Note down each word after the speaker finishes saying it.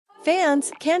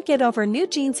Fans can't get over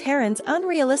NewJeans Haerin's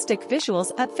unrealistic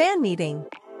visuals at fan meeting.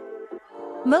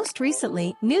 Most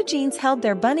recently, NewJeans held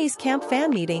their Bunnies Camp fan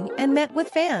meeting and met with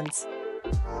fans.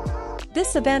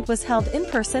 This event was held in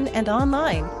person and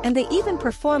online, and they even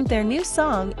performed their new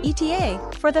song, ETA,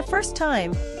 for the first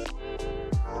time.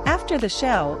 After the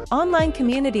show, online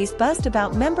communities buzzed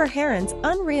about member Haerin's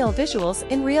unreal visuals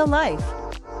in real life.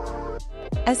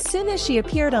 As soon as she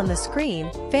appeared on the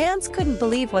screen, fans couldn't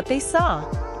believe what they saw.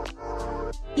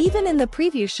 Even in the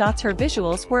preview shots, her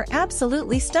visuals were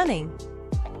absolutely stunning.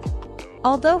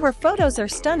 Although her photos are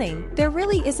stunning, there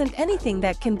really isn't anything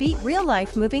that can beat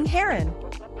real-life moving Haerin.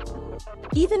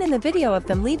 Even in the video of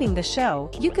them leaving the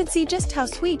show, you could see just how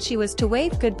sweet she was to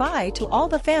wave goodbye to all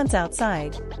the fans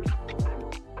outside.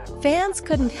 Fans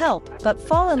couldn't help but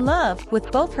fall in love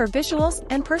with both her visuals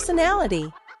and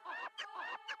personality.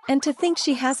 And to think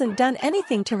she hasn't done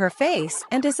anything to her face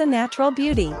and is a natural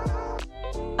beauty.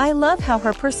 I love how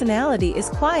her personality is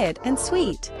quiet and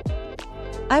sweet.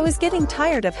 I was getting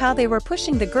tired of how they were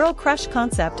pushing the girl crush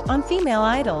concept on female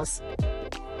idols.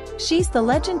 She's the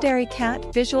legendary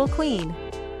cat visual queen.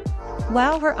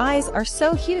 Wow, her eyes are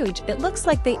so huge it looks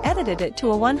like they edited it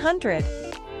to a 100.